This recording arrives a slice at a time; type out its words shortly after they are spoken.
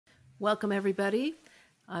Welcome, everybody.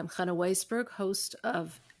 I'm Chana Weisberg, host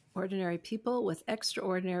of Ordinary People with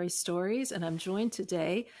Extraordinary Stories, and I'm joined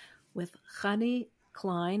today with Chani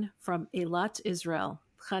Klein from Eilat, Israel.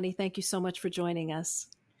 Chani, thank you so much for joining us.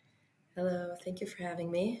 Hello, thank you for having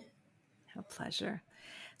me. A pleasure.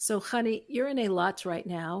 So, Chani, you're in Eilat right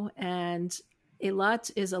now, and Eilat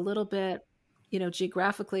is a little bit,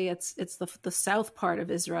 geographically, it's the south part of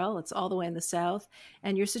Israel. It's all the way in the south,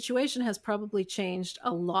 and your situation has probably changed a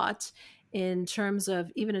lot in terms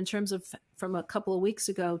of from a couple of weeks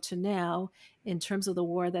ago to now, in terms of the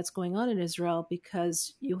war that's going on in Israel,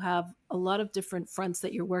 because you have a lot of different fronts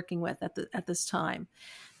that you're working with at this time.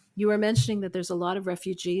 You were mentioning that there's a lot of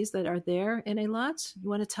refugees that are there in Eilat. You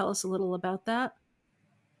want to tell us a little about that?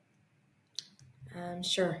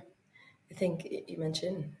 Sure. I think you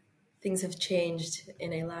mentioned things have changed in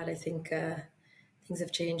Eilat. I think things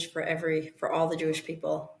have changed for all the Jewish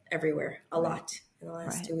people everywhere a lot in the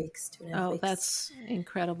last Right. 2 weeks, 2.5 Oh, weeks. that's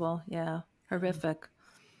incredible. Yeah. Horrific.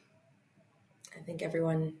 I think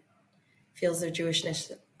everyone feels their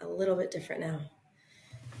Jewishness a little bit different now.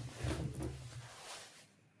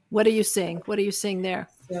 What are you seeing? What are you seeing there?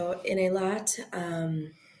 So in Eilat,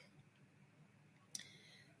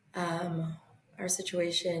 our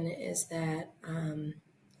situation is that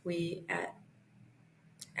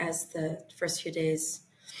as the first few days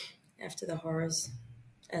after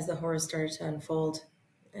as the horrors started to unfold,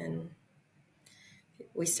 and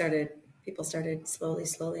people started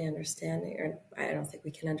slowly understanding, or I don't think we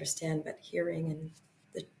can understand, but hearing, and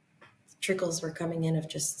the trickles were coming in of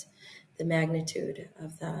just the magnitude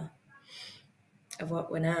of what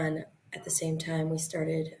went on. At the same time, we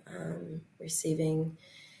started receiving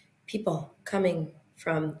people coming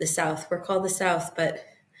from the South. We're called the South, but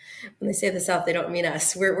when they say the South, they don't mean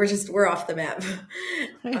us. We're off the map.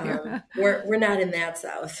 We're not in that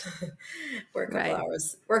South. We're a couple Right.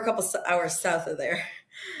 hours. We're a couple hours south of there.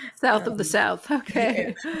 South of the South.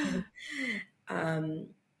 Okay.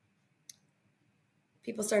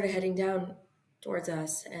 People started heading down towards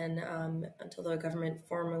us, and until the government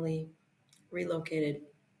formally relocated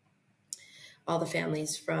all the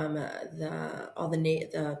families from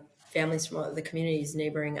the families from the communities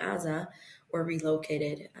neighboring Gaza were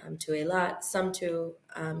relocated to Eilat, some to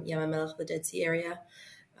Yam HaMelech, the Dead Sea area,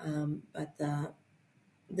 but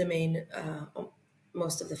the main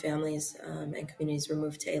most of the families and communities were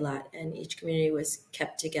moved to Eilat, and each community was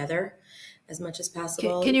kept together as much as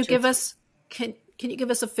possible. Can you give us can you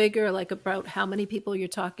give us a figure, like, about how many people you're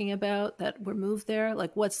talking about that were moved there?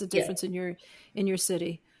 Like, what's the difference in your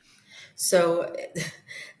city? So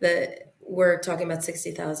we're talking about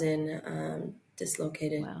 60,000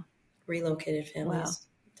 dislocated, Wow. relocated families, Wow.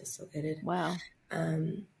 dislocated. Wow.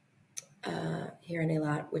 Here in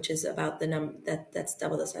Eilat, which is about that's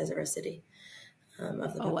double the size of our city,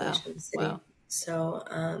 of the Oh, wow. population of the city. Wow. So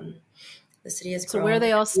the city has So where are grown.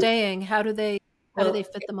 they all staying? How do they Well,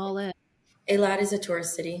 fit them all in? Eilat is a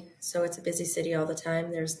tourist city, so it's a busy city all the time.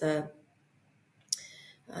 There's the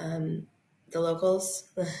locals,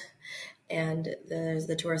 and there's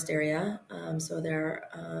the tourist area. So there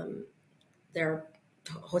are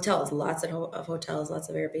hotels, lots of hotels, lots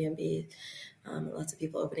of Airbnb, lots of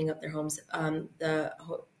people opening up their homes.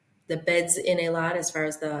 The beds in Eilat, as far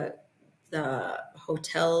as the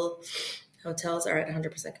hotels are at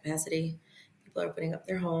 100% capacity. People are opening up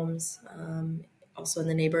their homes. Also in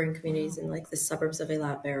the neighboring communities in like the suburbs of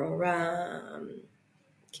Eilat, Be'er Ora,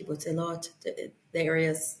 Kibbutz Eilat, the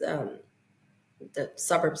areas, the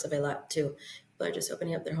suburbs of Eilat too. People are just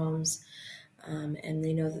opening up their homes, and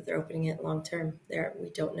they know that they're opening it long term. We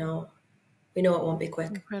don't know. We know it won't be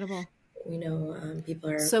quick. Incredible. We know people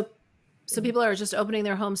are. So people are just opening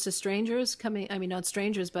their homes to strangers coming. I mean, not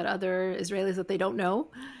strangers, but other Israelis that they don't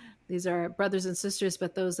know. These are brothers and sisters,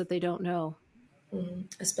 but those that they don't know.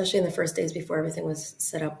 Especially in the first days before everything was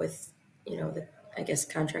set up with, I guess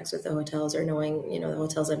contracts with the hotels, or knowing, the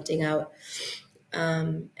hotels emptying out,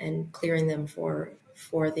 and clearing them for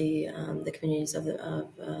the communities of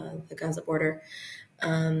the Gaza border.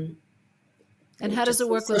 And how does it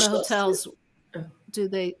work with the hotels? Do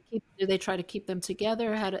they try to keep them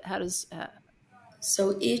together? How does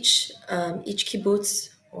So each kibbutz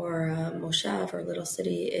or moshav or little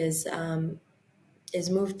city is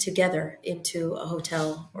moved together into a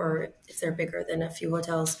hotel, or if they're bigger than a few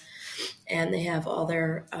hotels, and they have all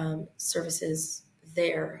their services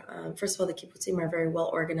there. First of all, the kibbutzim are very well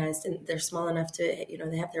organized, and they're small enough to,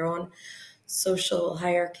 they have their own social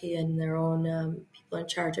hierarchy and their own people in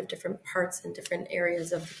charge of different parts and different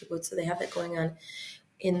areas of the kibbutz. So they have that going on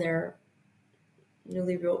in their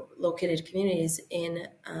newly located communities in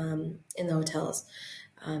the hotels.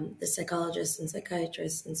 The psychologists and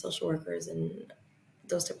psychiatrists and social workers and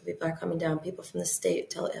those type of people are coming down. People from the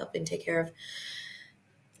state helping take care of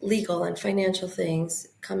legal and financial things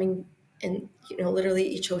coming. And literally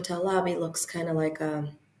each hotel lobby looks kind of like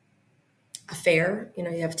a fair. You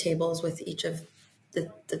have tables with each of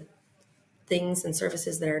the things and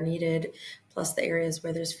services that are needed, plus the areas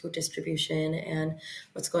where there's food distribution. And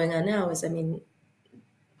what's going on now is,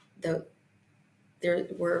 the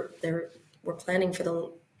we're planning for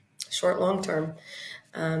the short long term,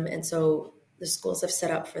 and so the schools have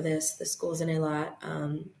set up for this. The schools in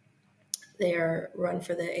Eilat, they are run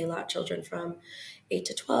for the Eilat children from 8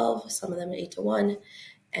 to 12, some of them 8 to 1.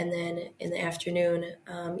 And then in the afternoon,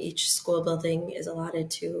 each school building is allotted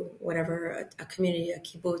to whatever, a community, a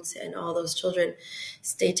kibbutz, and all those children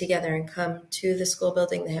stay together and come to the school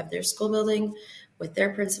building. They have their school building with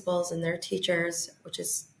their principals and their teachers, which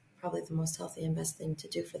is probably the most healthy and best thing to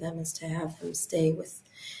do for them, is to have them stay with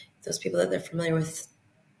those people that they're familiar with,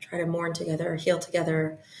 try to mourn together, heal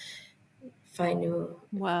together, find new.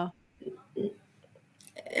 Wow. So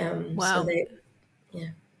Wow. yeah.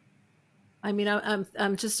 I mean,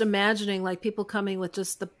 I'm just imagining like people coming with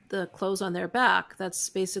just the clothes on their back. That's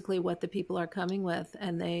basically what the people are coming with,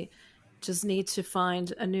 and they just need to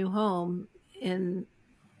find a new home in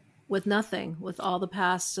with nothing, with all the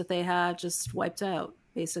past that they had just wiped out,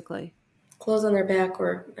 basically. Clothes on their back,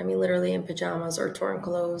 or literally in pajamas or torn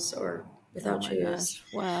clothes or Oh without my shoes,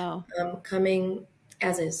 gosh! Wow! coming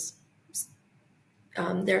as is.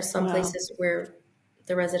 There are some Wow! places where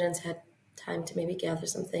the residents had time to maybe gather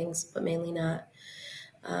some things, but mainly not.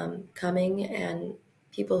 Coming, and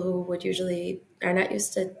people who would usually are not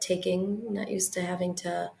used to taking, not used to having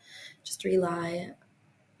to just rely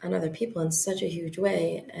on other people in such a huge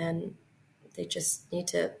way, and they just need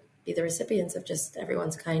to be the recipients of just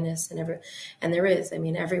everyone's kindness. And there is,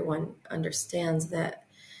 everyone understands that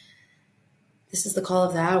this is the call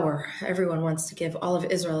of the hour. Everyone wants to give. All of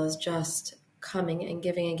Israel is just coming and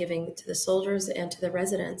giving to the soldiers and to the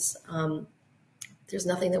residents. There's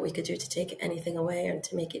nothing that we could do to take anything away and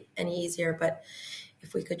to make it any easier. But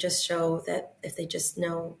if we could just show that, if they just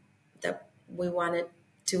know that we want to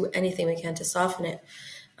do anything we can to soften it,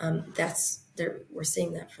 we're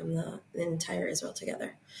seeing that from the entire Israel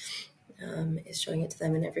Together, is showing it to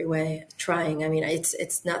them in every way, trying.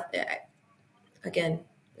 It's not, again,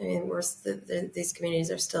 these communities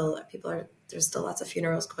are still, there's still lots of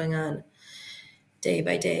funerals going on day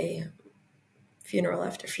by day, funeral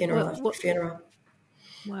after funeral What? after funeral.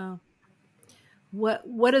 Wow!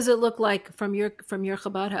 What does it look like from your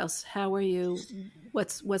Chabad house? How are you?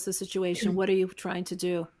 What's the situation? What are you trying to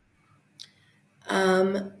do?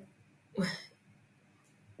 Um,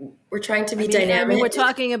 we're trying to be I mean, dynamic. we're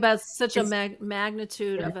talking about such a It's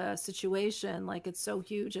magnitude of a situation, like it's so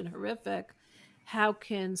huge and horrific. How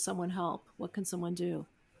can someone help? What can someone do?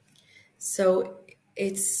 so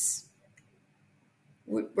it's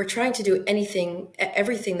we're trying to do everything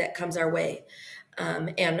that comes our way,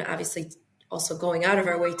 and obviously also going out of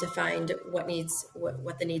our way to find what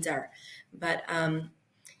the needs are. But and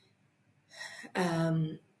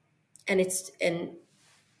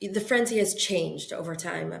the frenzy has changed over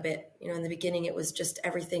time a bit. In the beginning, it was just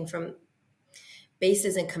everything from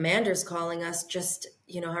bases and commanders calling us, just,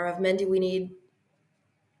 Harav Mendy,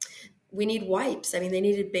 we need wipes. They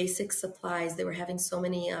needed basic supplies. They were having so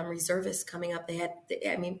many reservists coming up. They had,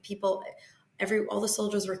 people, all the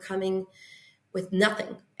soldiers were coming with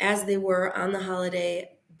nothing as they were on the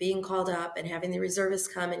holiday, being called up and having the reservists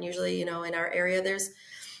come. And usually, in our area, there's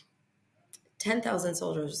 10,000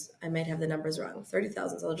 soldiers. I might have the numbers wrong,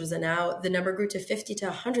 30,000 soldiers. And now the number grew to 50 to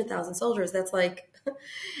 100,000 soldiers. That's like,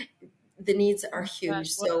 the needs are Gosh,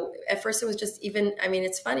 huge. So at first it was just even,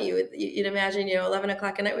 it's funny. You'd imagine, 11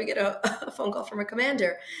 o'clock at night, we get a phone call from a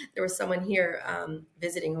commander. There was someone here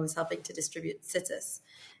visiting who was helping to distribute tzitzis,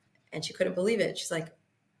 and she couldn't believe it. She's like,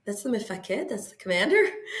 that's the mifaked? That's the commander?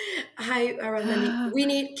 Hi,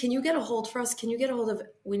 Armandi. Can you get a hold for us? Can you get a hold of,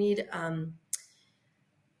 we need,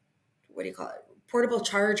 what do you call it? Portable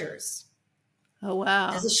chargers. oh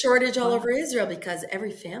wow! There's a shortage all Wow! over Israel because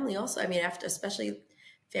every family also, after, especially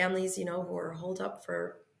families, who are holed up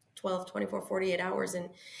for 12, 24, 48 hours in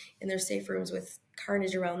their safe rooms with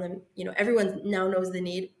carnage around them. Everyone now knows the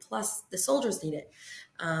need, plus the soldiers need it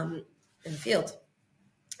in the field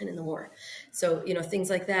and in the war. So, things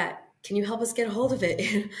like that. Can you help us get a hold of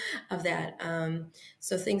it, of that?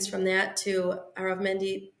 So things from that to Arav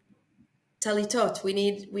Mendy, talitot. We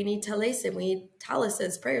need talesim. We need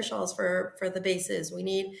talises, prayer shawls for the bases. We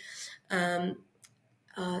need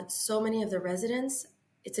so many of the residents.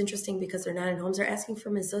 It's interesting because they're not in homes. They're asking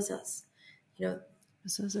for mezuzahs.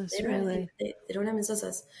 Mezuzahs, They don't have really? they don't have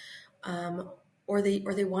mezuzahs, or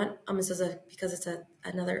they want a mezuzah because it's a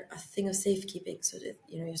thing of safekeeping. So that,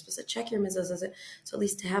 you're supposed to check your mezuzahs, so at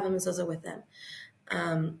least to have a mezuzah with them.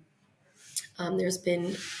 There's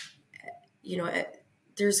been, you know,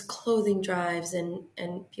 there's clothing drives and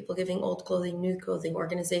people giving old clothing, new clothing,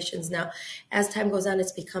 organizations. Now, as time goes on,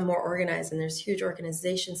 it's become more organized and there's huge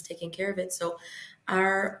organizations taking care of it. So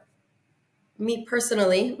me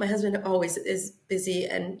personally, my husband always is busy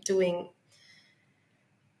and doing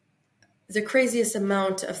the craziest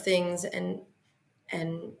amount of things. And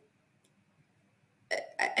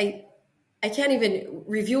I, I can't even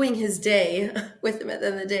reviewing his day with him at the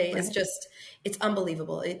end of the day is Right. just, it's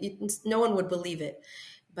unbelievable. No one would believe it.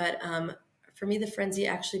 But for me, the frenzy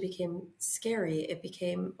actually became scary. It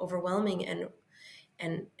became overwhelming, and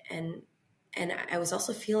and and I was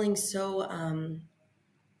also feeling so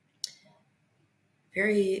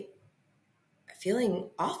very feeling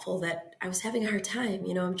awful that I was having a hard time.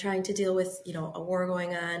 I'm trying to deal with a war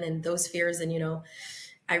going on and those fears, and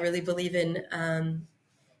I really believe in.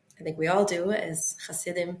 I think we all do as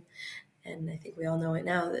Hasidim, and I think we all know it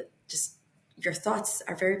now that just your thoughts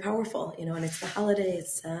are very powerful, and it's the holiday,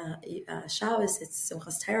 it's Shabbos, it's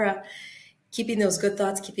Simchas Torah, keeping those good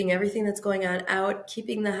thoughts, keeping everything that's going on out,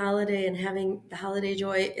 keeping the holiday and having the holiday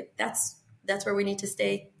joy. That's where we need to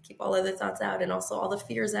stay. Keep all other thoughts out and also all the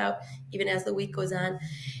fears out, even as the week goes on.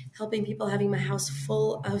 Helping people, having my house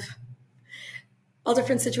full of all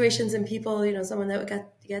different situations and people. Someone that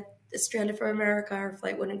got stranded from America, our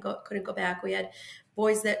flight couldn't go back. We had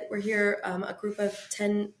boys that were here, a group of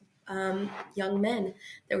 10 young men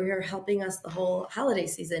that were here helping us the whole holiday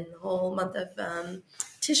season, the whole month of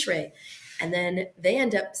Tishrei. And then they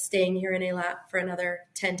end up staying here in Eilat for another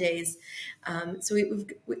 10 days. So we've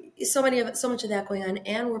so much of that going on.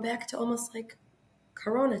 And we're back to almost like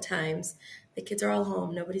Corona times. The kids are all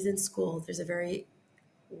home. Nobody's in school. There's a very,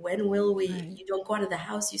 when will we, Right. you don't go out of the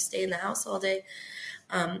house, you stay in the house all day.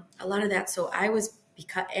 A lot of that. So I was,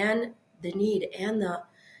 and the need and the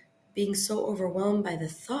being so overwhelmed by the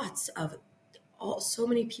thoughts of so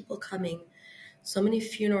many people coming, so many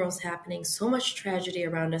funerals happening, so much tragedy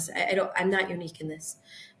around us. I'm not unique in this.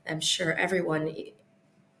 I'm sure everyone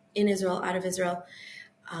in Israel, out of Israel.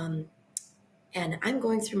 And I'm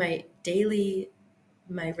going through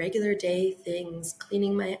my regular day things,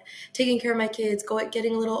 taking care of my kids,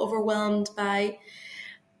 getting a little overwhelmed by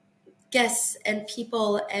guests and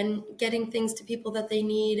people and getting things to people that they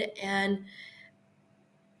need, and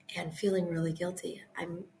feeling really guilty.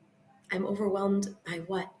 I'm overwhelmed by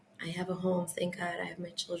what? I have a home, thank God. I have my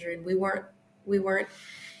children. We weren't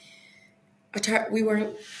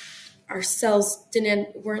our cells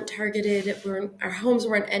weren't targeted. Our homes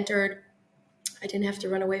weren't entered. I didn't have to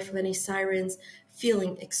run away from any sirens.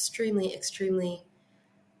 Feeling extremely, extremely,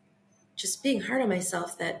 just being hard on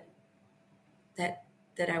myself that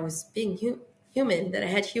that I was being human, that I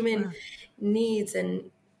had human Wow. needs,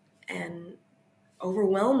 and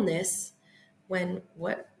overwhelmness. When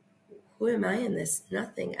who am I in this?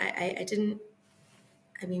 Nothing. I didn't.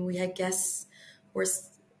 I mean, we had guests. We're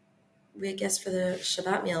We had guests for the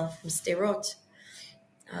Shabbat meal from Sderot,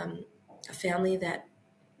 a family that,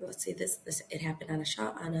 let's see, this it happened on a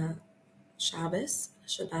Shabbos,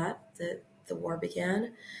 Shabbat. The war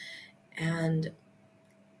began, and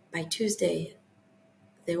by Tuesday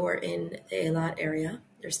they were in the Eilat area.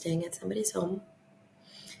 They're staying at somebody's home,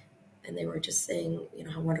 and they were just saying,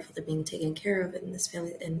 how wonderful they're being taken care of, and this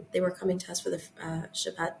family, and they were coming to us for the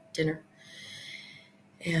Shabbat dinner,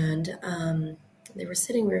 and they were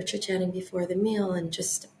sitting. We were chit chatting before the meal, and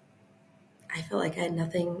just I felt like I had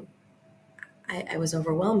nothing. I was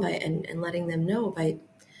overwhelmed by it, and letting them know by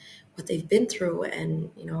what they've been through,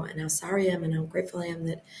 and how sorry I am and how grateful I am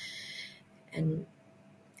that,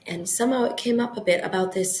 and somehow it came up a bit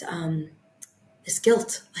about this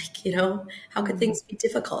guilt, like, how could Mm. things be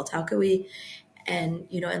difficult? How could we, and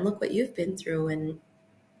look what you've been through, and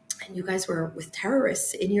you guys were with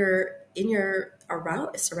terrorists in your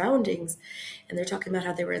around surroundings, and they're talking about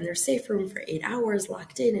how they were in their safe room for 8 hours,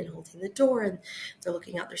 locked in and holding the door, and they're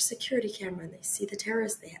looking out their security camera and they see the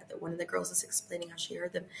terrorists. They had that one of the girls is explaining how she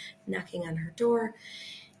heard them knocking on her door,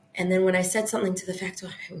 and then when I said something to the fact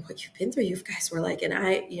of what you've been through, you guys were like, and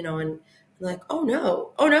and like, oh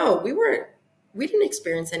no, we didn't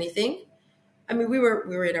experience anything. I mean, we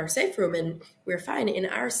were in our safe room and we were fine. In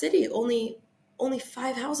our city, only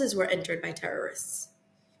 5 houses were entered by terrorists.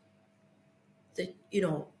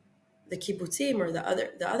 The kibbutzim, or the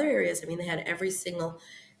other areas. I mean, they had every single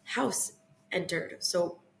house entered.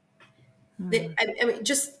 So Mm. I mean,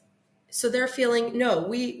 just so they're feeling, no,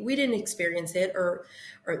 we didn't experience it, or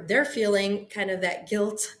they're feeling kind of that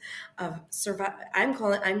guilt of survive. I'm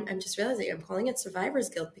just realizing I'm calling it survivor's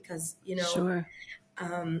guilt because, Sure.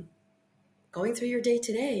 going through your day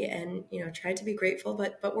to day and, try to be grateful,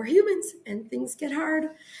 but we're humans and things get hard,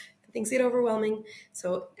 things get overwhelming.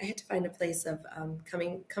 So I had to find a place of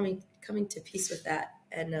coming to peace with that.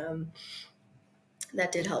 And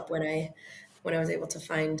that did help when I was able to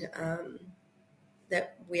find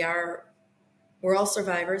that we're all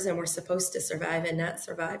survivors, and we're supposed to survive and not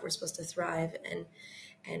survive. We're supposed to thrive and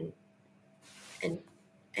and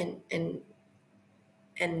and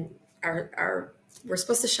and our we're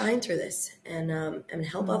supposed to shine through this and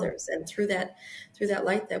help Mm. others, and through that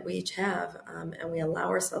light that we each have, and we allow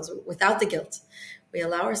ourselves, without the guilt, we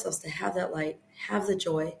allow ourselves to have that light, have the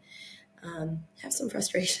joy, have some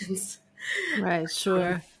frustrations, Right.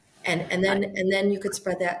 Sure. and then you could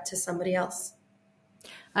spread that to somebody else.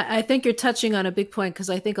 I think you're touching on a big point because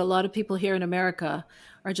I think a lot of people here in America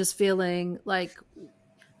are just feeling like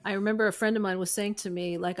I remember a friend of mine was saying to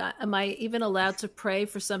me, like, am I even allowed to pray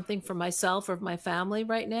for something for myself or my family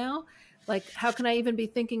right now? Like, how can I even be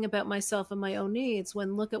thinking about myself and my own needs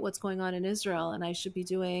when look at what's going on in Israel and I should be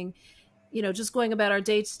doing, just going about our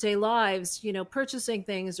day to day lives, purchasing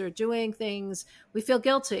things or doing things. We feel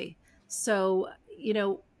guilty. So,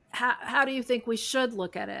 how do you think we should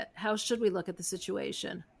look at it? How should we look at the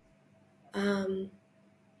situation? Um,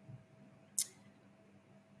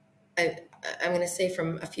 I, I'm going to say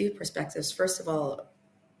from a few perspectives. First of all,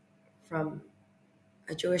 from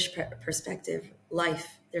a Jewish perspective,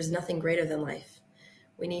 life, there's nothing greater than life.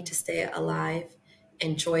 We need to stay alive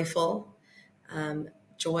and joyful. Um,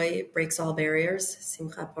 Joy breaks all barriers.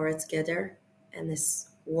 Simcha poretz geder. And this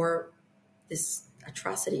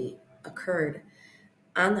atrocity occurred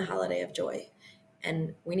on the holiday of joy.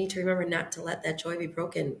 And we need to remember not to let that joy be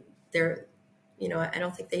broken. I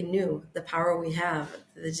don't think they knew the power we have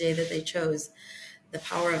the day that they chose. The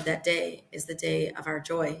power of that day is the day of our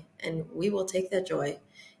joy. And we will take that joy,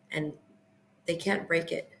 and they can't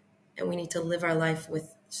break it. And we need to live our life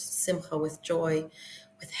with simcha, with joy,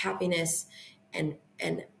 with happiness. And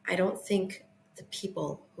I don't think the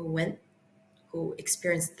people who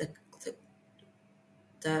experienced the,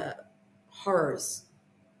 the horrors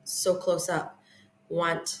so close up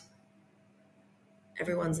want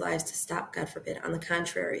everyone's lives to stop, God forbid. On the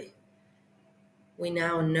contrary, we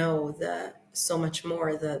now know the so much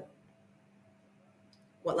more the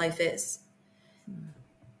what life is,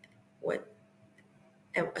 what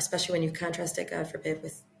especially when you contrast it, God forbid,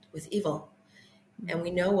 with evil. And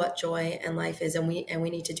we know what joy and life is, and we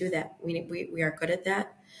need to do that. We are good at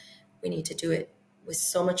that. We need to do it with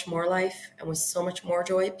so much more life and with so much more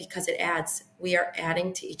joy, because it adds. We are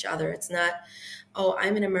adding to each other. It's not, oh,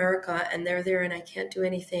 I'm in America and they're there and I can't do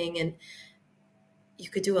anything. And you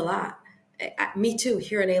could do a lot. Me too,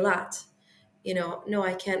 here in Eilat. No,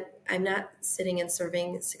 I can't. I'm not sitting and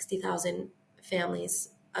serving 60,000 families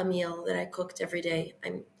a meal that I cooked every day.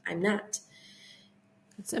 I'm not.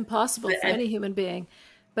 It's impossible But for any human being,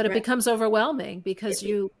 but it right. becomes overwhelming because It,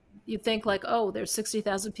 you think like, oh, there's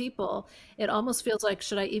 60,000 people. It almost feels like,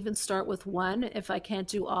 should I even start with one if I can't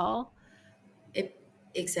do all? it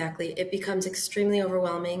exactly. It becomes extremely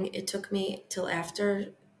overwhelming. It took me till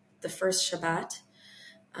after the first Shabbat,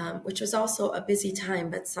 which was also a busy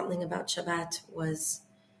time, but something about Shabbat was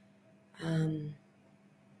um,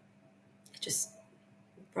 it just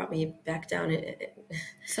brought me back down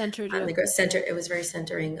Centered on you. the center. It was very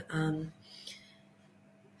centering.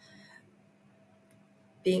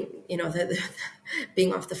 Being,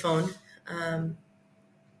 being off the phone, um,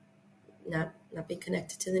 not being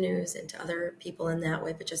connected to the news and to other people in that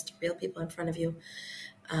way, but just real people in front of you,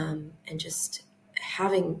 and just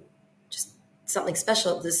having just something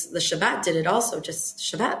special. The Shabbat did it also. Just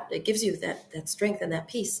Shabbat, it gives you that strength and that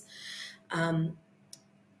peace. Um,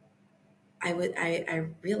 I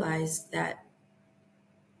realized that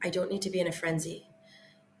I don't need to be in a frenzy.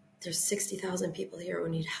 There's 60,000 people here who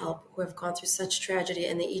need help, who have gone through such tragedy,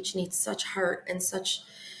 and they each need such heart and such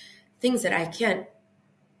things that I can't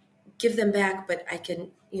give them back, but I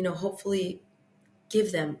can, hopefully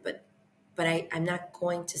give them. But I'm not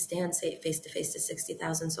going to stand say face to face to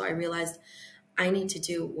 60,000. So I realized I need to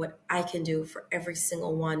do what I can do for every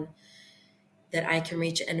single one that I can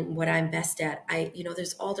reach and what I'm best at.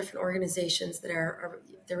 There's all different organizations that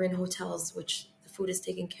they're in hotels, which the food is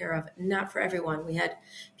taken care of. Not for everyone. We had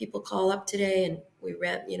people call up today, and we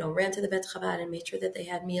ran to the Bet Chabad and made sure that they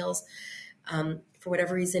had meals. For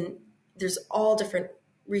whatever reason, there's all different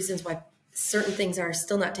reasons why certain things are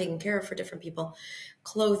still not taken care of for different people.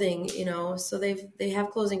 Clothing, so they have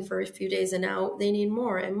clothing for a few days, and now they need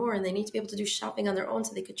more and more, and they need to be able to do shopping on their own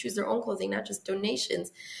so they could choose their own clothing, not just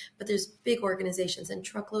donations. But there's big organizations and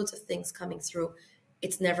truckloads of things coming through.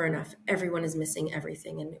 It's never enough. Everyone is missing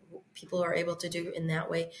everything, and people who are able to do in that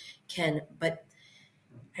way can. But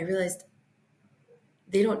I realized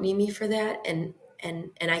they don't need me for that, and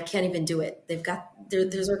I can't even do it.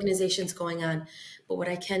 There's organizations going on, but what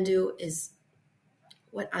I can do is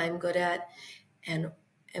what I'm good at, and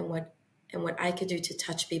and what I could do to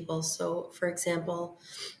touch people. So, for example,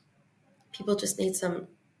 people just need some.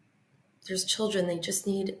 There's children; they just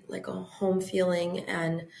need like a home feeling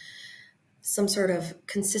and some sort of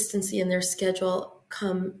consistency in their schedule.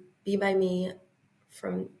 Come be by me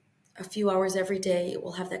from a few hours every day.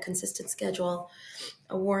 We'll have that consistent schedule,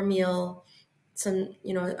 a warm meal, some,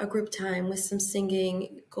 a group time with some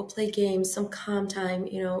singing, go play games, some calm time,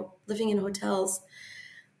 living in hotels.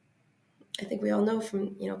 I think we all know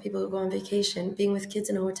from, people who go on vacation, being with kids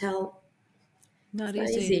in a hotel, it's Not not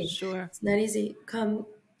easy. easy. Sure. It's not easy. Come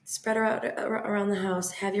spread out around the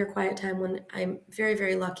house, have your quiet time. When I'm very,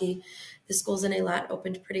 very lucky, the schools in Eilat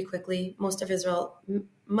opened pretty quickly. Much of Israel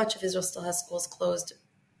still has schools closed.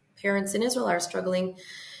 Parents in Israel are struggling,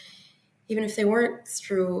 even if they weren't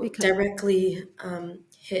directly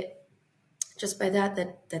hit just by that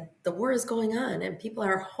the war is going on and people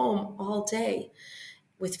are home all day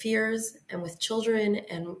with fears and with children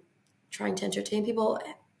and trying to entertain people,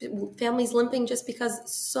 families limping just because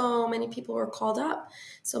so many people were called up.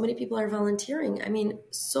 So many people are volunteering. I mean,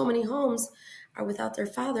 so many homes are without their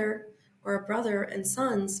father or a brother and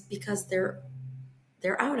sons because they're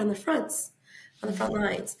out on the front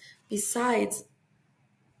lines. Besides,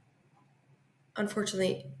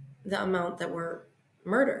 unfortunately, the amount that were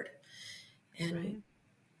murdered and Right.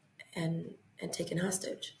 and taken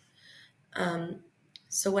hostage.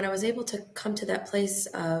 So when I was able to come to that place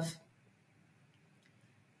of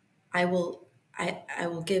I will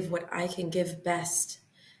give what I can give best,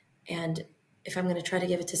 and if I'm going to try to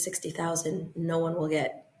give it to 60,000, no one will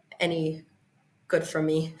get any good from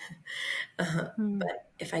me. Hmm. But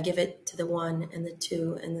if I give it to the 1 and the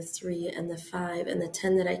 2 and the 3 and the 5 and the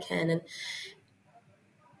 10 that I can, and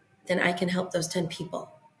then I can help those 10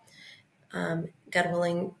 people. God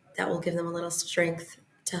willing, that will give them a little strength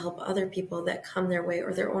to help other people that come their way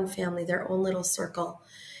or their own family, their own little circle.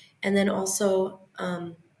 And then also,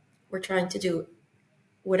 we're trying to do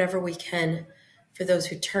whatever we can for those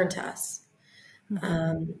who turn to us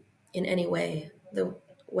in any way. The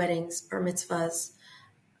weddings, bar mitzvahs,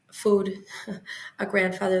 food. A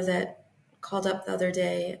grandfather that called up the other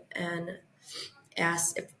day and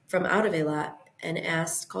asked from out of Eilat and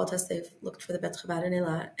called us. They've looked for the Bet Chabad in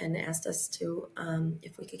Eilat and asked us to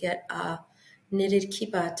if we could get a knitted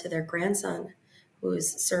kippah to their grandson,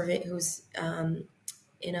 who's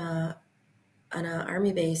in on an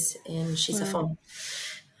army base in Wow. Shizafon.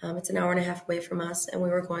 It's an hour and a half away from us, and we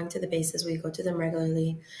were going to the bases. We go to them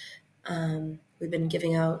regularly. We've been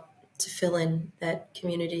giving out to fill in that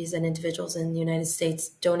communities and individuals in the United States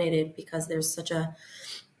donated because there's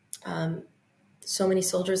so many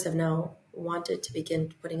soldiers have now wanted to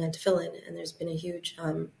begin putting on tefillin, and there's been a huge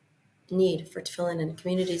need for tefillin, and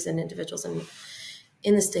communities and individuals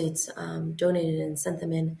in the States donated and sent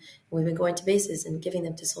them in. And we've been going to bases and giving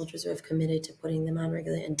them to soldiers who have committed to putting them on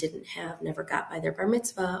regularly and never got by their bar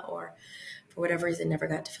mitzvah, or for whatever reason never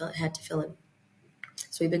had to fill in.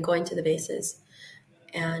 So we've been going to the bases,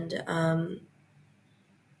 and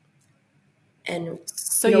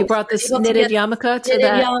So you brought this able to knitted get yarmulke to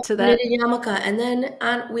that. knitted yarmulke, and then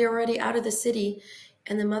we were already out of the city,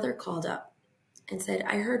 and the mother called up and said,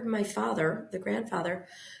 "I heard my father, the grandfather,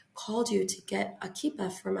 called you to get a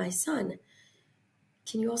kippah for my son.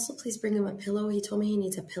 Can you also please bring him a pillow? He told me he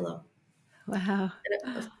needs a pillow." Wow.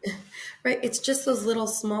 Right? It's just those little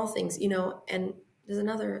small things, and there's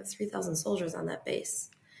another 3,000 soldiers on that base.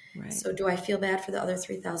 Right. So do I feel bad for the other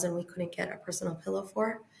 3,000 we couldn't get a personal pillow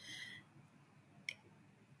for?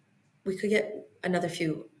 We could get another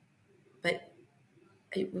few, but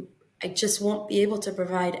I just won't be able to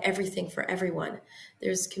provide everything for everyone.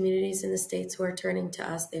 There's communities in the States who are turning to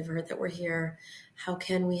us. They've heard that we're here. How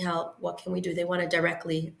can we help? What can we do? They want to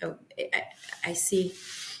directly. I see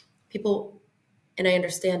people, and I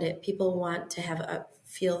understand it. People want to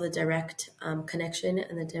feel the direct connection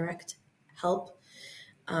and the direct help.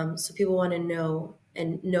 So people want to know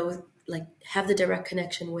like have the direct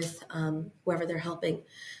connection with whoever they're helping.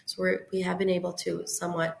 So we have been able to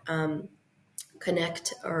somewhat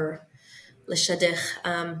connect or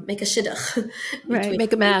l'shadech, make a shidduch Right. between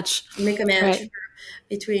Make a match. make a match Right.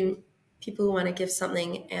 between people who want to give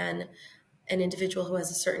something and an individual who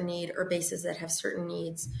has a certain need, or bases that have certain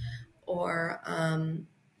needs, or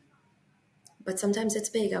but sometimes it's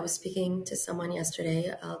big. I was speaking to someone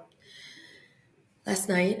yesterday, last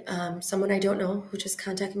night, someone I don't know who just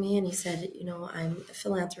contacted me, and he said, I'm a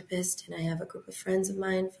philanthropist and I have a group of friends of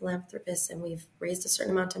mine, philanthropists, and we've raised a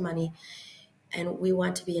certain amount of money, and we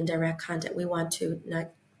want to be in direct contact. We want to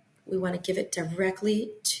give it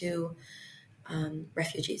directly to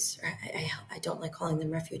refugees. I don't like calling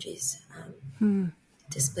them refugees.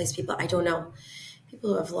 Displaced people. I don't know.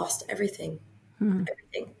 People who have lost everything,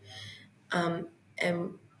 everything.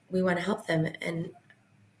 And we want to help them.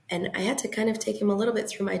 And I had to kind of take him a little bit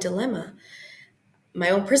through my dilemma, my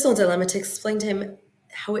own personal dilemma, to explain to him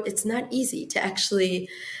how it's not easy to actually,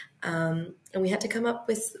 and we had to come up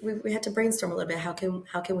with, we had to brainstorm a little bit. How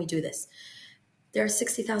can we do this? There are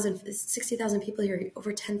 60,000 people here,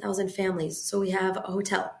 over 10,000 families. So we have a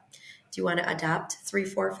hotel. Do you want to adopt 3,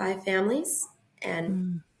 4, 5 families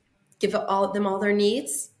and give them all their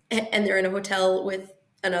needs? And they're in a hotel with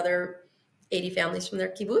another 80 families from their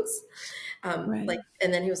kibbutz. Right.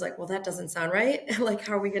 And then he was like, well, that doesn't sound right. Like,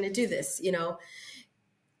 how are we going to do this?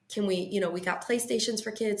 Can we, we got PlayStations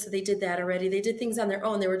for kids. So they did that already. They did things on their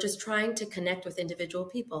own. They were just trying to connect with individual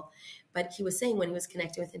people. But he was saying when he was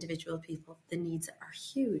connecting with individual people, the needs are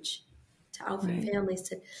huge to outfit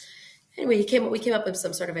families. Anyway, we came up with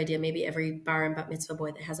some sort of idea. Maybe every bar and bat mitzvah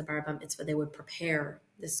boy that has a bar and bat mitzvah,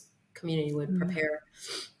 this community would prepare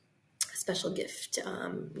a special gift,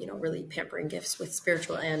 really pampering gifts with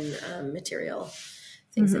spiritual and material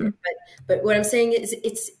things in it. But what I'm saying is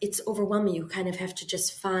it's overwhelming. You kind of have to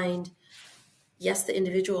just find, yes, the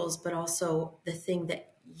individuals, but also the thing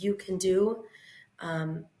that you can do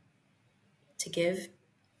to give.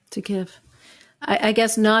 To give. I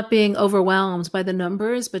guess not being overwhelmed by the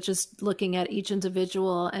numbers, but just looking at each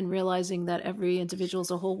individual and realizing that every individual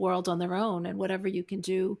is a whole world on their own, and whatever you can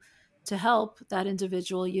do to help that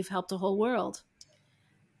individual, you've helped a whole world.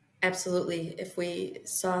 Absolutely. If we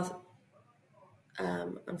saw,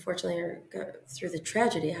 unfortunately, or through the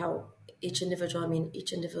tragedy, how each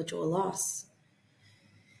individual loss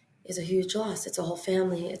is a huge loss. It's a whole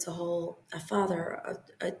family. It's a father,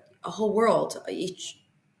 a whole world, each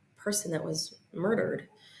person that was murdered.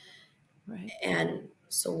 Right. And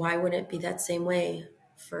so why wouldn't it be that same way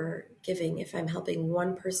for giving? If I'm helping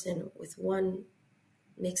one person with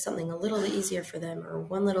make something a little easier for them, or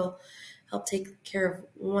help take care of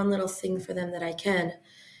one little thing for them that I can,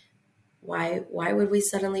 why would we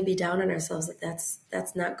suddenly be down on ourselves that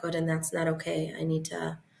that's not good and that's not okay? I need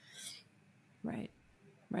to. Right.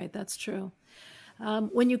 That's true.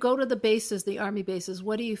 When you go to the bases, the army bases,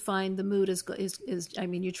 what do you find the mood is? I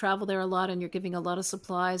mean, you travel there a lot and you're giving a lot of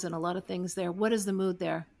supplies and a lot of things there. What is the mood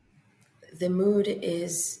there? The mood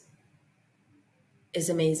is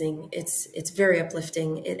amazing. It's very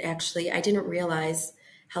uplifting. I didn't realize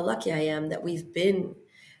how lucky I am that we've been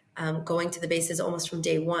going to the bases almost from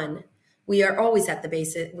day one. We are always at the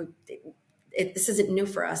bases. This isn't new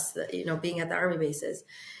for us, being at the army bases.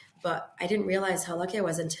 But I didn't realize how lucky I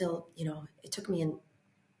was until, it took me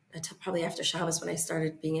until probably after Shabbos, when I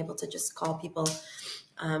started being able to just call people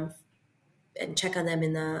and check on them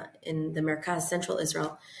in the Merkaz, Central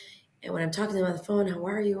Israel. And when I'm talking to them on the phone, how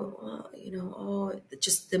are you?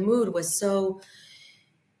 Just the mood was so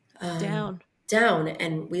Down.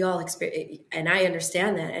 and we all experience, and I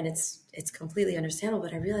understand that, and it's completely understandable.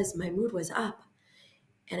 But I realized my mood was up,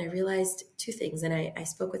 and I realized two things. And I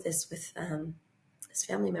spoke with this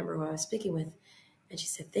family member who I was speaking with, and she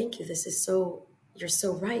said, "Thank you. You're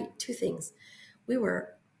so right." Two things.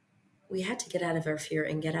 We had to get out of our fear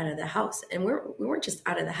and get out of the house. And we weren't just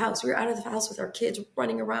out of the house. We were out of the house with our kids,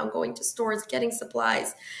 running around, going to stores, getting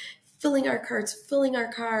supplies, filling our carts, filling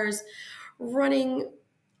our cars, running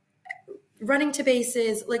to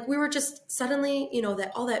bases. Like, we were just suddenly,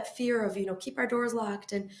 that all that fear of, keep our doors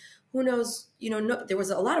locked, and who knows, there was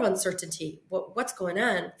a lot of uncertainty what's going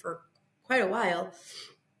on for quite a while.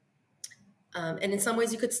 And in some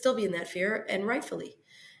ways you could still be in that fear, and rightfully.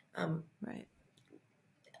 Right.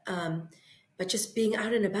 But just being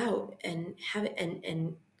out and about and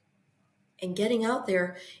getting out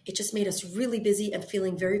there, it just made us really busy and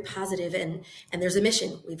feeling very positive. And there's a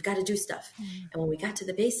mission. We've got to do stuff. And when we got to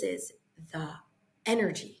the bases, the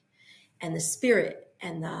energy and the spirit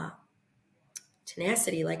and the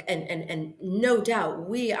tenacity, and no doubt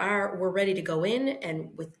we're ready to go in, and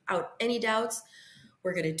without any doubts,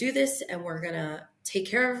 we're going to do this, and we're going to take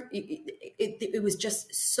care of it. It was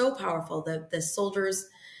just so powerful. The soldiers,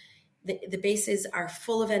 the bases are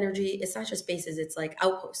full of energy. It's not just bases; it's like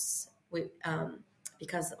outposts.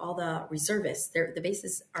 Because all the reservists, the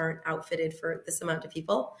bases aren't outfitted for this amount of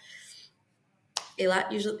people.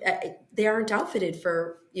 Eilat usually they aren't outfitted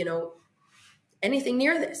for anything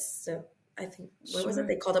near this. So I think what was it? Sure.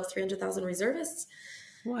 They called up 300,000 reservists.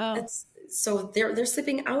 Wow. That's so they're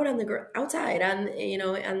sleeping out on the outside on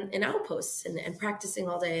in outposts and practicing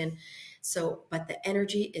all day, and so but the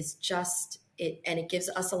energy is just it, and it gives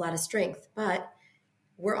us a lot of strength, but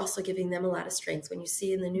we're also giving them a lot of strength. When you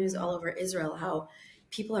see in the news all over Israel how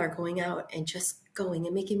people are going out and just going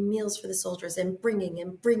and making meals for the soldiers and bringing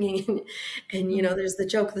and Mm. there's the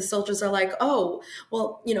joke, the soldiers are like, oh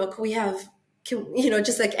well, can we have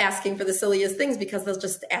just like asking for the silliest things because they'll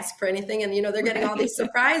just ask for anything, and they're getting all Right. these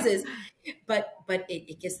surprises, but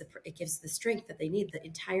it gives the strength that they need. The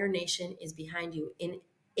entire nation is behind you in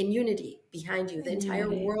unity behind you. The In entire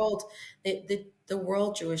unity. world, the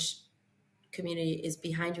world Jewish community is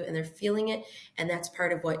behind you, and they're feeling it, and that's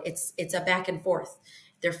part of what it's a back and forth.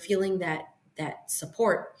 They're feeling that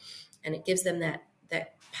support, and it gives them that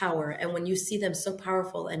power. And when you see them so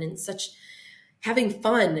powerful and in such having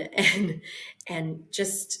fun and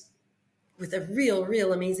just with a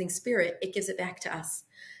real amazing spirit, it gives it back to us.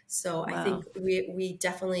 So I Wow. think we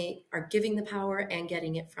definitely are giving the power and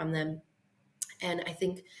getting it from them. And I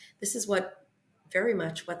think this is what very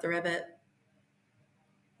much what the Rebbe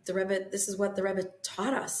this is what the Rebbe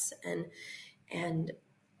taught us, and and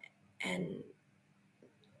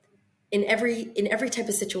in every type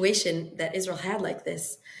of situation that Israel had like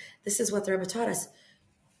this is what the Rebbe taught us.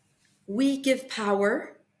 We give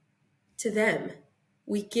power to them.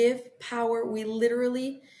 We give power. We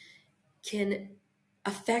literally can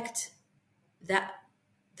affect that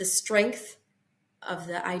the strength of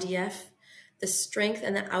the IDF, the strength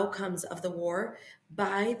and the outcomes of the war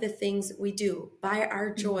by the things we do, by our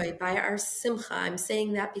joy, by our simcha. I'm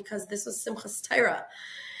saying that because this was Simchas Torah.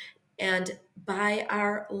 And by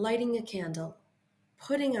our lighting a candle,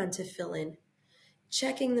 putting on tefillin,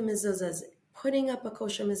 checking the mezuzahs, putting up a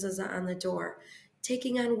kosher mezuzah on the door,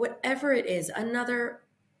 taking on whatever it is, another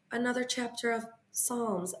chapter of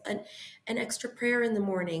Psalms, an extra prayer in the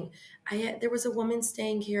morning. There was a woman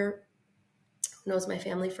staying here who knows my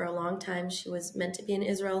family for a long time. She was meant to be in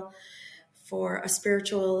Israel for a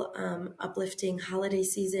spiritual, uplifting holiday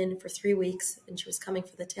season for 3 weeks, and she was coming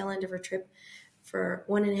for the tail end of her trip for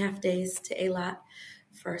 1.5 days to Eilat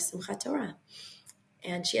for Simchat Torah.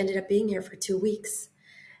 And she ended up being here for 2 weeks.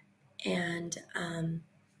 And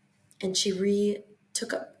she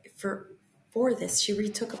retook up for this. She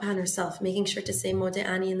retook upon herself, making sure to say Modeh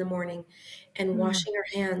Ani in the morning and washing her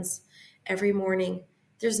hands every morning.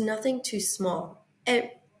 There's nothing too small.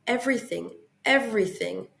 Everything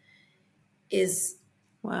is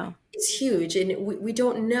Wow. huge, and we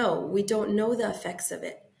don't know. We don't know the effects of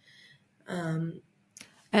it.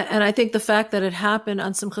 And I think the fact that it happened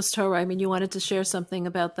on Simchas Torah, I mean, you wanted to share something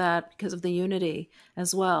about that because of the unity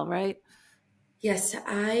as well, right? Yes,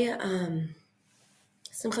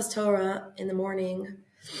 Simchas Torah in the morning.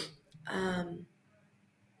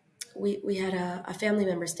 We had a family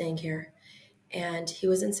member staying here, and he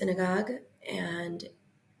was in synagogue, and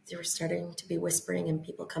there were starting to be whispering and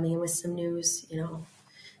people coming in with some news.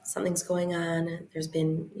 Something's going on. There's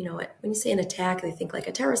been, when you say an attack, they think like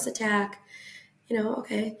a terrorist attack.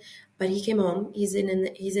 Okay. But he came home. He's in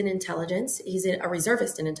intelligence. He's a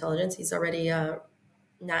reservist in intelligence. He's already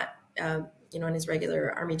not, on his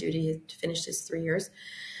regular army duty. He finished his 3 years.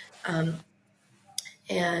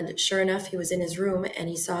 And sure enough, he was in his room and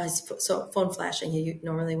he saw his phone flashing. He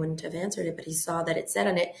normally wouldn't have answered it, but he saw that it said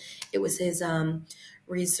on it, it was his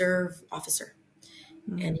reserve officer.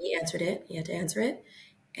 And he answered it. He had to answer it.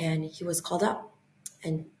 And he was called up.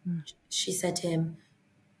 And she said to him,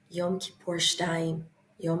 Yom Kippur Shtaim,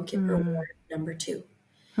 Yom Kippur War number 2.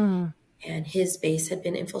 And his base had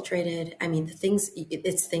been infiltrated. I mean, things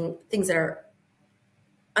that are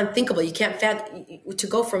unthinkable. You can't to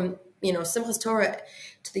go from, Simchas Torah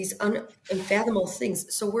to these unfathomable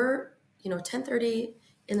things. So we're, 10:30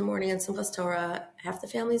 in the morning on Simchas Torah, half the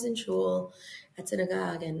family's in shul at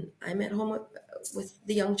synagogue, and I'm at home with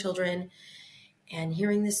the young children, and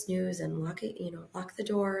hearing this news and lock the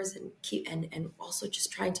doors and keep and also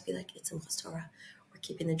just trying to be like, it's Simchas Torah. We're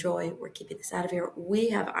keeping the joy. We're keeping this out of here. We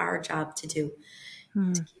have our job to do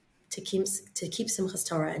to keep Simchas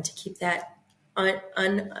Torah and to keep that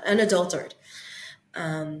unadulterated.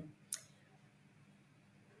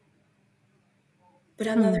 But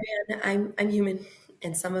on the other hand, I'm human,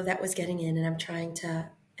 and some of that was getting in, and I'm trying to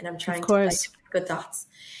Of fight course. good thoughts.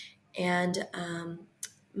 And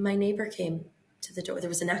my neighbor came to the door. There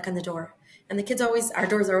was a knock on the door, and our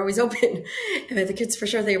doors are always open. And the kids, for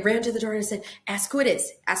sure, they ran to the door and said, "Ask who it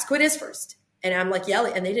is. Ask who it is first." And I'm like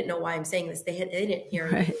yelling, and they didn't know why I'm saying this. They didn't hear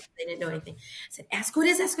anything. Right. They didn't know anything. I said, ask who it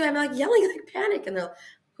is, ask who. I'm like yelling, like panic. And they're like,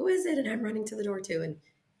 who is it? And I'm running to the door too. And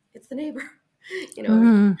it's the neighbor, you know.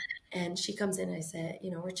 Mm. And she comes in. I said,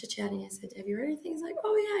 we're chit-chatting. I said, have you heard anything? He's like,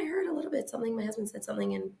 oh yeah, I heard a little bit. Something, my husband said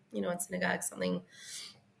something in synagogue, something.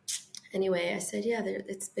 Anyway, I said, yeah,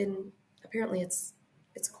 it's been, apparently it's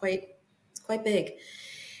quite big.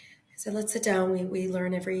 I said, let's sit down. We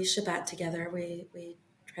learn every Shabbat together. We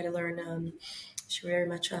try to learn. She very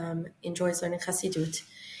much enjoys learning Chassidut.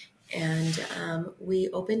 And we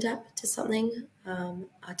opened up to something,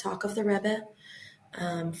 a talk of the Rebbe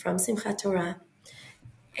from Simchat Torah.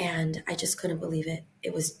 And I just couldn't believe it.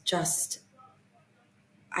 It was just,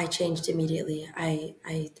 I changed immediately. I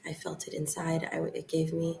felt it inside. It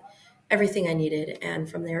gave me everything I needed. And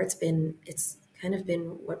from there, it's kind of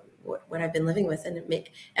been what I've been living with. And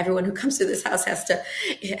everyone who comes to this house has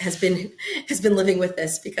been living with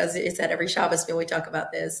this, because it's at every Shabbos when we talk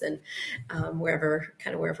about this, and wherever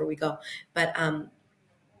we go. But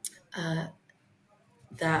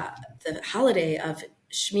the holiday of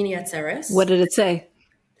Shmini Atzeres. What did it say?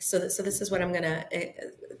 So this is what I'm going to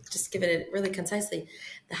just give it really concisely.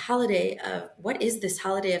 The holiday of, what is this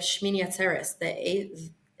holiday of Shmini Atzeres, the 8th,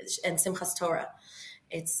 and Simchas Torah?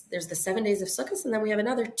 There's the 7 days of Sukkot, and then we have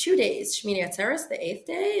another 2 days, Shmini Atzeres, the 8th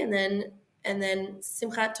day, and then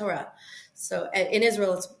Simchat Torah. So in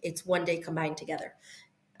Israel, it's 1 day combined together.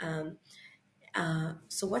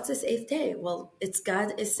 So what's this 8th day? Well, it's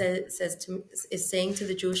God is saying to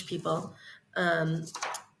the Jewish people,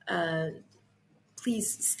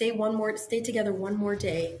 please stay together one more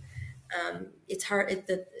day. It's hard.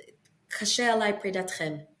 Kashe alai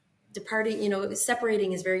predatchem. Departing,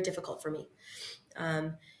 separating is very difficult for me.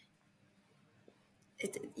 And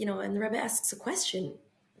the Rebbe asks a question.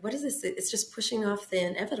 What is this? It's just pushing off the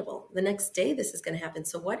inevitable. The next day, this is going to happen.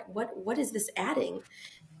 So what is this adding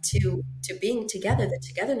to being together, the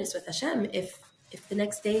togetherness with Hashem, if the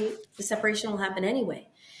next day the separation will happen anyway?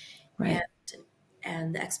 Right.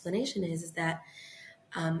 And the explanation is that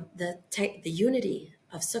the unity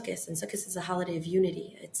of Sukkot, and Sukkot is a holiday of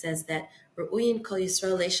unity. It says that Ru'uyin kol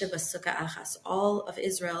Yisrael leishav b'sukkah achas. All of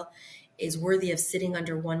Israel is worthy of sitting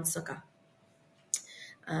under one sukkah.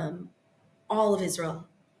 All of Israel,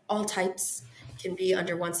 all types, can be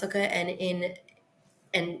under one sukkah, and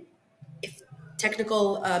if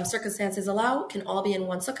technical circumstances allow, can all be in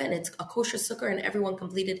one sukkah, and it's a kosher sukkah, and everyone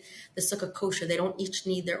completed the sukkah kosher. They don't each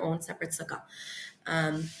need their own separate sukkah.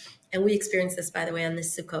 And we experienced this, by the way, on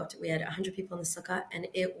this Sukkot. We had 100 people in the sukkah, and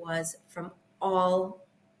it was from all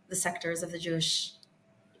the sectors of the Jewish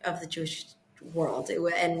world. It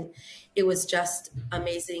was just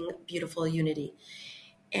amazing, beautiful unity.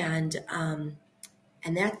 And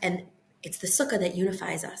it's the sukkah that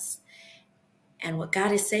unifies us. And what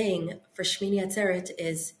God is saying for Shmini Atzeret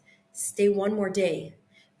is, stay one more day,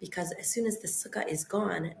 because as soon as the sukkah is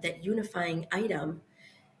gone, that unifying item,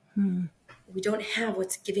 we don't have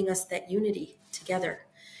what's giving us that unity together.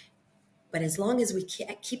 But as long as we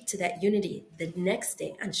keep to that unity, the next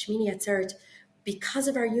day on Shmini Atzeret, because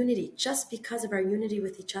of our unity, just because of our unity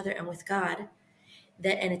with each other and with God,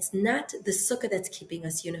 and it's not the sukkah that's keeping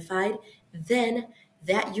us unified, then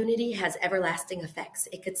that unity has everlasting effects.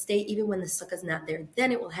 It could stay even when the sukkah is not there.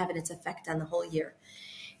 Then it will have its effect on the whole year.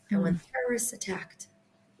 And when terrorists attacked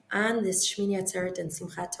on this Shmini Atzeret and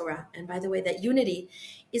Simchat Torah, and by the way, that unity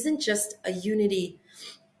isn't just a unity,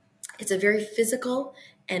 it's a very physical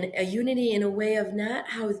and a unity in a way of not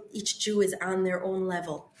how each Jew is on their own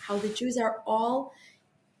level, how the Jews are all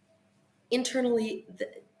internally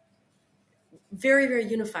very, very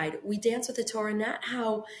unified. We dance with the Torah,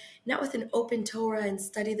 not with an open Torah and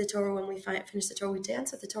study the Torah when we finish the Torah. We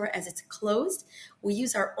dance with the Torah as it's closed. We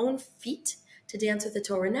use our own feet to dance with the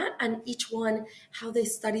Torah, not on each one how they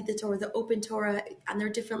studied the Torah, the open Torah on their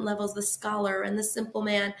different levels, the scholar and the simple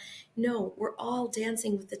man. No, we're all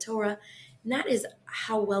dancing with the Torah, not as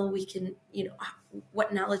how well we can,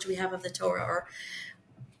 what knowledge we have of the Torah or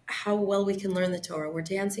how well we can learn the Torah. We're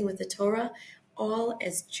dancing with the Torah all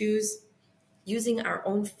as Jews, using our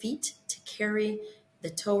own feet to carry the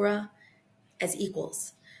Torah as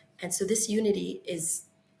equals. And so this unity is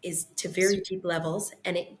to very deep levels.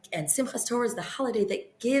 And Simchas Torah is the holiday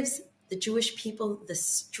that gives the Jewish people the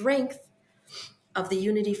strength of the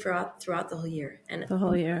unity throughout the whole year. And the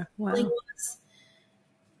whole year. Wow.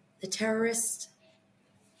 The terrorists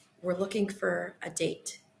were looking for a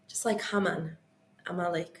date, just like Haman,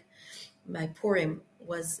 Amalek, by Purim,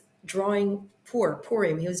 was drawing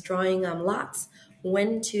Purim. He was drawing lots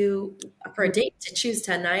for a date to choose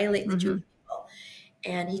to annihilate the Jewish people.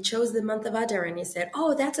 And he chose the month of Adar, and he said,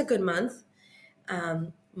 oh, that's a good month.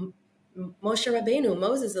 Moshe Rabbeinu,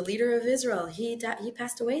 Moses, the leader of Israel, he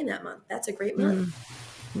passed away in that month. That's a great month. Mm,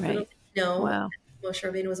 Little right. did we know, Wow. Moshe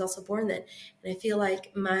Rabbeinu was also born then. And I feel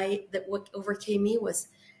like that what overcame me was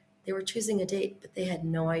they were choosing a date, but they had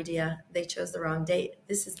no idea they chose the wrong date.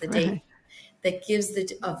 This is the date Right. that gives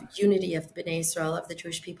the of unity of the Bnei Israel, of the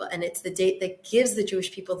Jewish people, and it's the date that gives the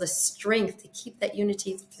Jewish people the strength to keep that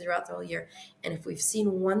unity throughout the whole year. And if we've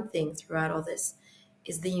seen one thing throughout all this,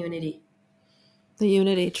 is the unity. The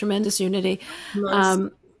unity, tremendous unity. Amongst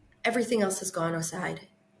Um, everything else has gone aside,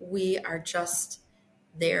 we are just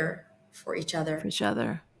there for each for other. each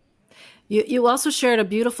other. You also shared a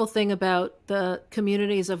beautiful thing about the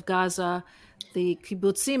communities of Gaza, the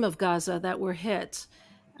kibbutzim of Gaza that were hit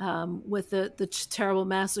with the terrible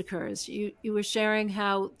massacres. You were sharing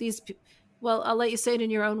how well, I'll let you say it in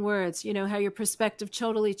your own words, how your perspective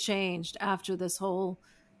totally changed after this whole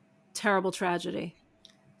terrible tragedy.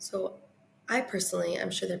 So I personally, I'm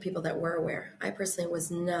sure there are people that were aware. I personally was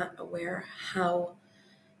not aware how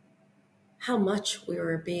much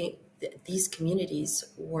these communities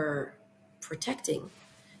were protecting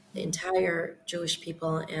the Mm. entire Jewish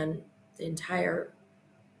people and the entire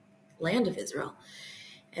land of Israel.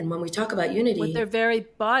 And when we talk about With their unity, very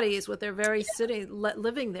bodies, with their very city,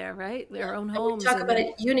 living there, right? Their own when we homes talk and about their.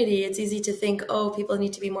 it, unity, it's easy to think, oh, people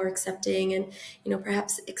need to be more accepting and,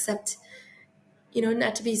 perhaps accept,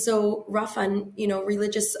 not to be so rough on,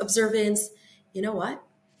 religious observance. You know what?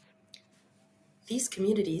 These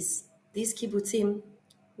communities, these kibbutzim,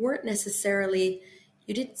 weren't necessarily,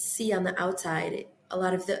 you didn't see on the outside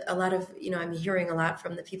I'm hearing a lot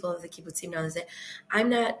from the people of the kibbutzim now. They say, I'm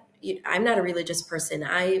not a religious person.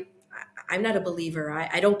 I'm not a believer.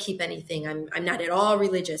 I don't keep anything. I'm not at all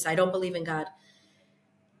religious. I don't believe in God.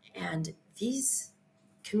 And these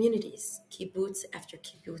communities, kibbutz after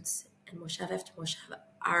kibbutz and moshav after moshav,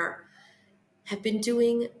 have been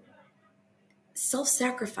doing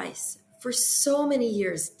self-sacrifice for so many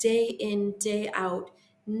years, day in, day out,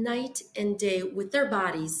 night and day, with their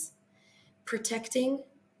bodies, protecting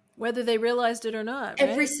Whether they realized it or not,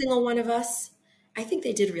 every right? single one of us. I think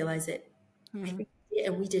they did realize it. I Hmm. think they did,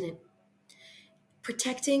 and we didn't.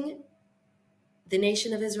 Protecting the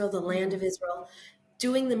nation of Israel, the land Hmm. of Israel,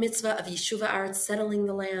 doing the mitzvah of Yeshuva Aretz, settling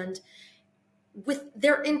the land with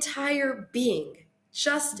their entire being,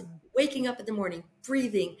 just Hmm. waking up in the morning,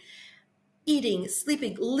 breathing, eating,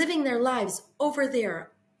 sleeping, living their lives over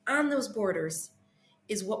there on those borders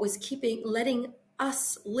is what was letting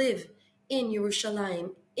us live in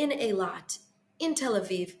Yerushalayim, in Eilat, in Tel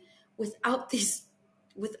Aviv, without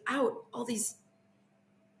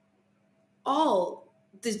all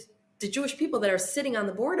the Jewish people that are sitting on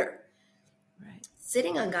the border, Right.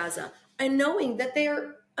 sitting on Gaza, and knowing that they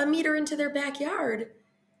are a meter into their backyard.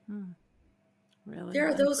 Hmm. There Really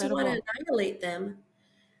are those who want to incredible. annihilate them.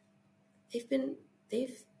 They've been,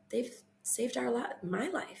 they've saved my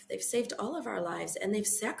life. They've saved all of our lives, and they've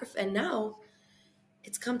sacrificed. And now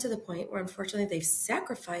it's come to the point where unfortunately they've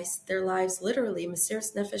sacrificed their lives, literally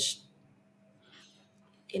Mesiras Nefesh,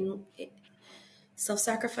 in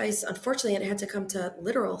self-sacrifice. Unfortunately, it had to come to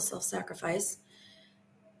literal self-sacrifice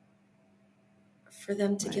for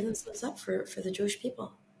them to give Right. themselves up for the Jewish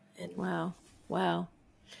people. And Wow. Wow.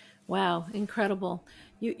 Wow. Incredible.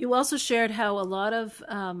 You also shared how a lot of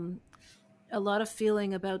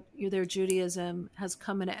feeling about their Judaism has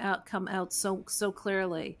come out so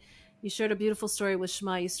clearly. You shared a beautiful story with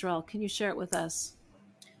Shema Yisrael. Can you share it with us?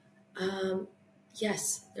 um,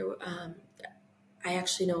 yes, I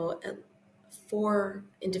actually know four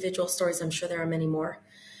individual stories. I'm sure there are many more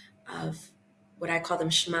of what I call them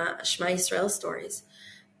Shema Yisrael stories.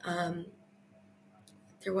 Um,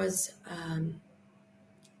 there was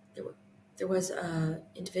there, there was a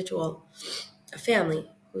individual, a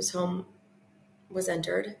family whose home was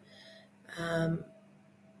entered um,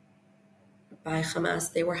 by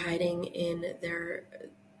Hamas. They were hiding in their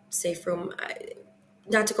safe room.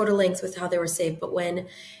 Not to go to lengths with how they were saved, but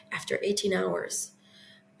after 18 hours,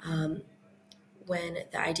 um, when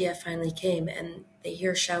the IDF finally came and they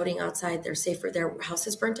hear shouting outside their house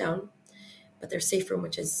is burnt down, but their safe room,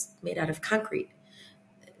 which is made out of concrete,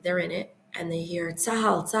 they're in it, and they hear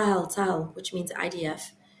Tzahal, Tzahal, Tzahal, which means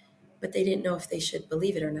IDF, but they didn't know if they should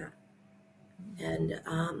believe it or not.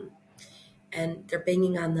 And they're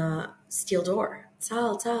banging on the steel door.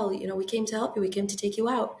 Tzahal, Tzahal, we came to help you. We came to take you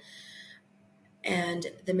out. And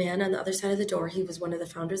the man on the other side of the door, he was one of the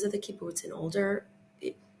founders of the kibbutz, an older,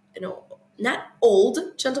 not old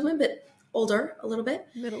gentleman, but older a little bit,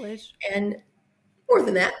 Middle aged. and more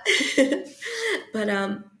than that. But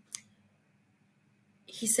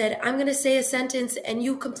he said, I'm going to say a sentence and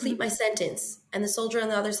you complete my sentence. And the soldier on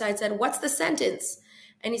the other side said, what's the sentence?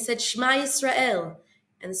 And he said, Shema Yisrael.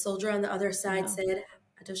 And the soldier on the other side Wow. said,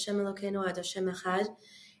 Adoshem Elokeinu, Adoshem Echad.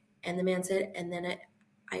 And the man said, and then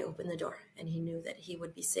I opened the door, and he knew that he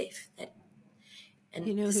would be safe. And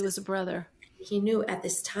He knew he this was a is, brother. he knew at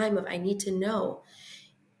this time of, I need to know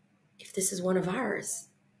if this is one of ours.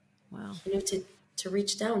 Wow. He knew to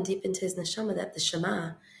reach down deep into his neshama, that the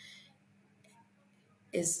Shema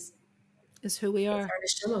is Who we are. our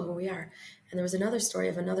neshama, who we are. And there was another story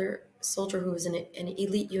of another soldier who was in an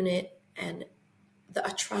elite unit, and the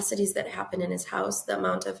atrocities that happened in his house, the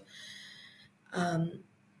amount of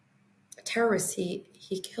terrorists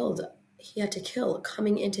he killed, he had to kill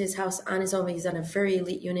coming into his house on his own. He's on a very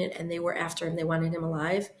elite unit, and they were after him. They wanted him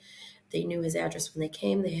alive. They knew his address when they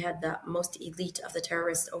came. They had the most elite of the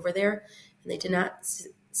terrorists over there, and they did not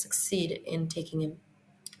succeed in taking him,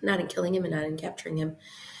 not in killing him and not in capturing him.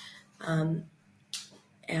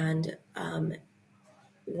 And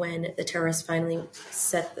when the terrorists finally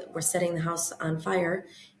were setting the house on fire,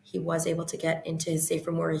 he was able to get into his safe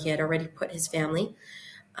room where he had already put his family,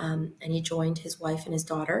 and he joined his wife and his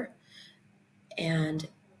daughter, and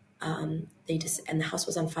and the house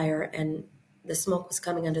was on fire, and the smoke was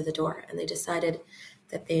coming under the door, and they decided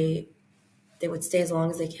that they would stay as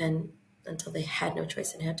long as they can until they had no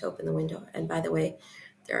choice and had to open the window. And by the way,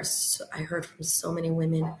 I heard from so many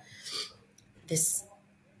women, this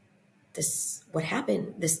what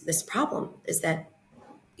happened, this problem is that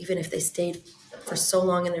even if they stayed for so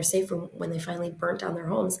long in their safe room, when they finally burnt down their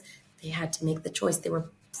homes, they had to make the choice. They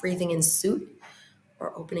were breathing in soot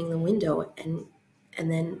or opening the window, and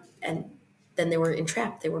then they were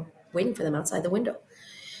entrapped. They were waiting for them outside the window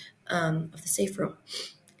of the safe room.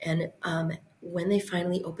 And when they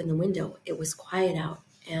finally opened the window, it was quiet out,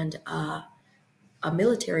 and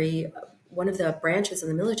one of the branches of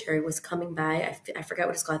the military was coming by. I forgot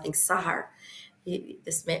what it's called. I think Sahar.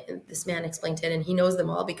 This man explained it, and he knows them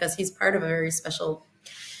all because he's part of a very special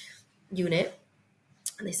unit.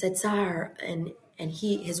 And they said Sahar, and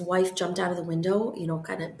his wife jumped out of the window,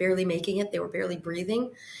 kind of barely making it. They were barely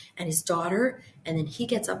breathing, and his daughter. And then he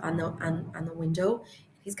gets up on the window.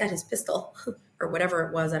 He's got his pistol or whatever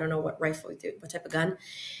it was. I don't know what rifle, what type of gun.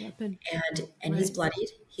 Weapon. And Right. He's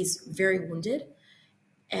bloodied. He's very wounded,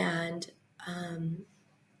 and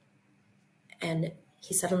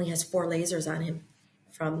he suddenly has 4 lasers on him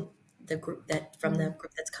from the group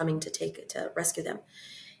that's coming to rescue them.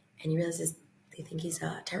 And he realizes they think he's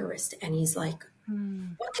a terrorist, and he's like,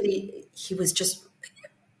 luckily he was just,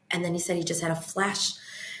 and then he said he just had a flash,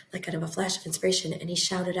 like kind of a flash of inspiration, and he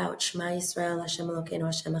shouted out, Shema Yisrael, Hashem Elokeinu,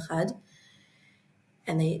 Hashem Echad.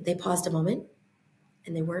 And they paused a moment,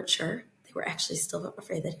 and they weren't sure. They were actually still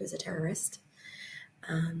afraid that he was a terrorist.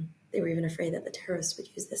 They were even afraid that the terrorists would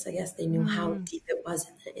use this. I guess they knew how deep it was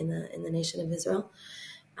in the nation of Israel.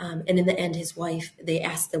 And in the end, they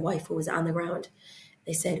asked the wife who was on the ground.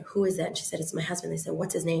 They said, "Who is that?" And she said, "It's my husband." They said,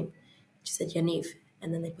 "What's his name?" She said, "Yaniv."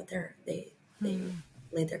 And then they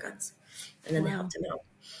laid their guns, and then they helped him out.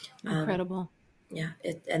 Incredible. Yeah,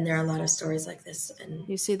 and there are a lot of stories like this, and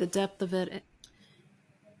You see the depth of it.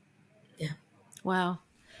 yeah. Wow.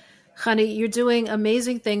 Honey, you're doing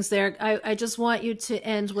amazing things there. I just want you to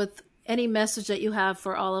end with any message that you have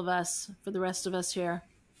for all of us, for the rest of us here.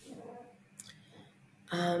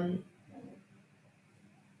 I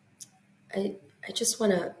just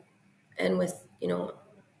want to end with,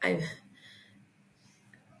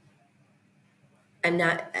 I'm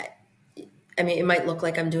not, I mean, it might look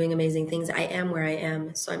like I'm doing amazing things. I am where I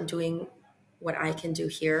am, so I'm doing what I can do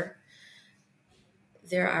here.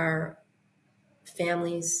 There are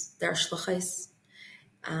families, there are shluchos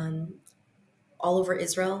all over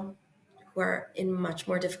Israel who are in much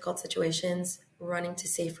more difficult situations, running to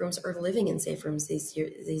safe rooms or living in safe rooms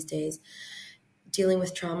these days, dealing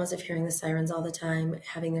with traumas of hearing the sirens all the time,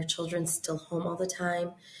 having their children still home all the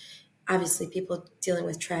time. Obviously, people dealing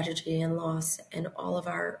with tragedy and loss, and all of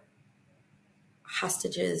our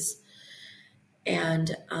hostages,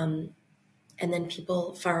 and then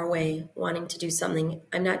people far away wanting to do something.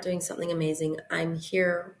 I'm not doing something amazing. I'm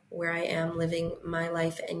here where I am, living my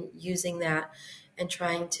life and using that and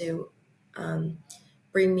trying to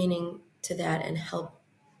bring meaning to that and help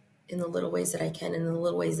in the little ways that I can, in the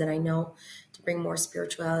little ways that I know, to bring more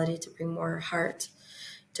spirituality, to bring more heart,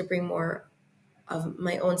 to bring more of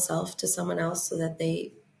my own self to someone else, so that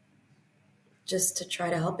they, just to try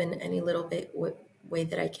to help in any little bit way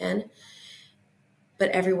that I can. But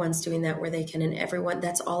everyone's doing that where they can, and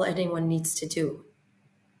that's all anyone needs to do.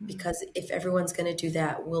 Because if everyone's going to do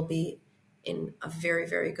that, we'll be in a very,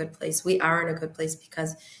 very good place. We are in a good place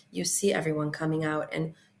because you see everyone coming out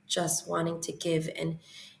and just wanting to give and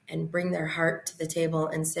bring their heart to the table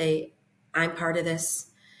and say, I'm part of this.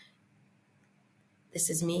 This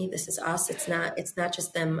is me. This is us. It's not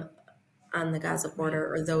just them on the Gaza Right.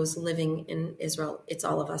 border or those living in Israel. It's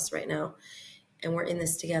all of us right now, and we're in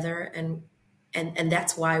this together. And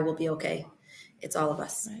that's why we'll be okay. It's all of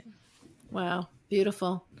us. Right. Wow.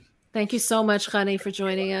 Beautiful. Thank you so much, Khani, for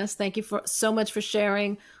joining us. Thank you for so much for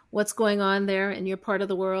sharing what's going on there in your part of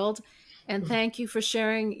the world. And thank you for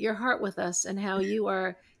sharing your heart with us and how you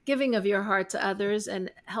are giving of your heart to others and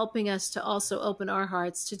helping us to also open our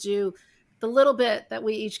hearts to do the little bit that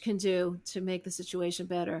we each can do to make the situation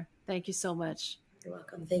better. Thank you so much. You're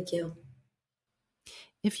welcome. Thank you.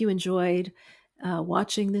 If you enjoyed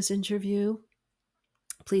watching this interview,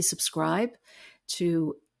 please subscribe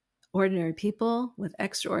to Ordinary People with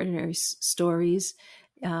Extraordinary Stories.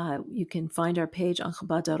 You can find our page on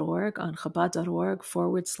Chabad.org, on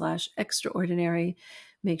Chabad.org/extraordinary.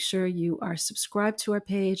 Make sure you are subscribed to our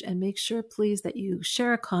page and make sure, please, that you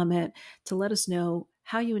share a comment to let us know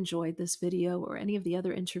how you enjoyed this video or any of the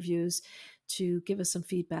other interviews, to give us some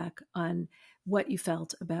feedback on what you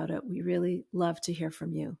felt about it. We really love to hear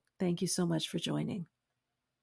from you. Thank you so much for joining.